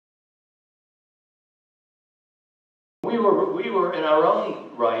we were in our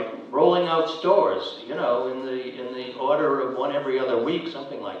own right rolling out stores, you know, in the order of one every other week,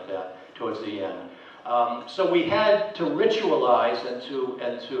 something like that, towards the end. So we had to ritualize and to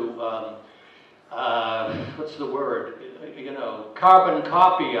what's the word? You know, carbon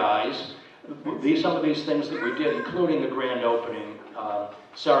copyize some of these things that we did, including the grand opening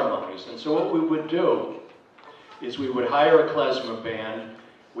ceremonies. And so what we would do is we would hire a klezmer band,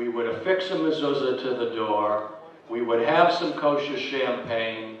 we would affix a mezuzah to the door, we would have some kosher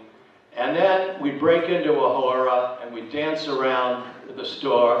champagne, and then we'd break into a hora and we'd dance around the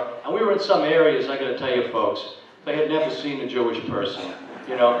store. And we were in some areas, I gotta tell you folks, they had never seen a Jewish person,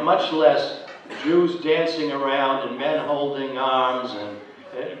 you know, much less Jews dancing around and men holding arms and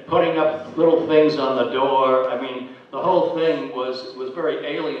putting up little things on the door. I mean, the whole thing was very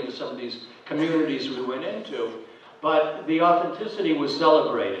alien to some of these communities we went into, but the authenticity was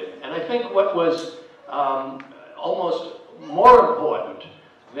celebrated. And I think what was almost more important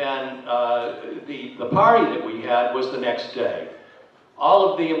than the party that we had was the next day.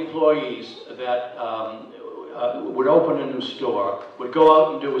 All of the employees that would open a new store would go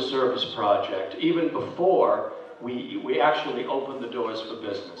out and do a service project even before we actually opened the doors for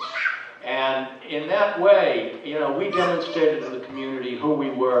business. And in that way, you know, we demonstrated to the community who we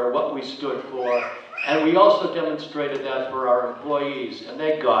were, what we stood for, and we also demonstrated that for our employees, and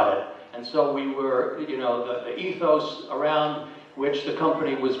they got it. And so we were, you know, the ethos around which the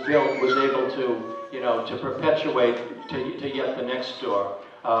company was built was able to, you know, to perpetuate to yet the next door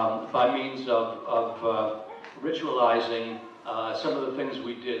by means of ritualizing some of the things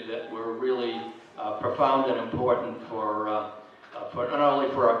we did that were really profound and important for not only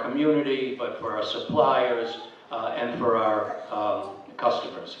for our community, but for our suppliers and for our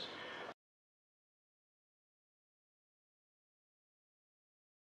customers.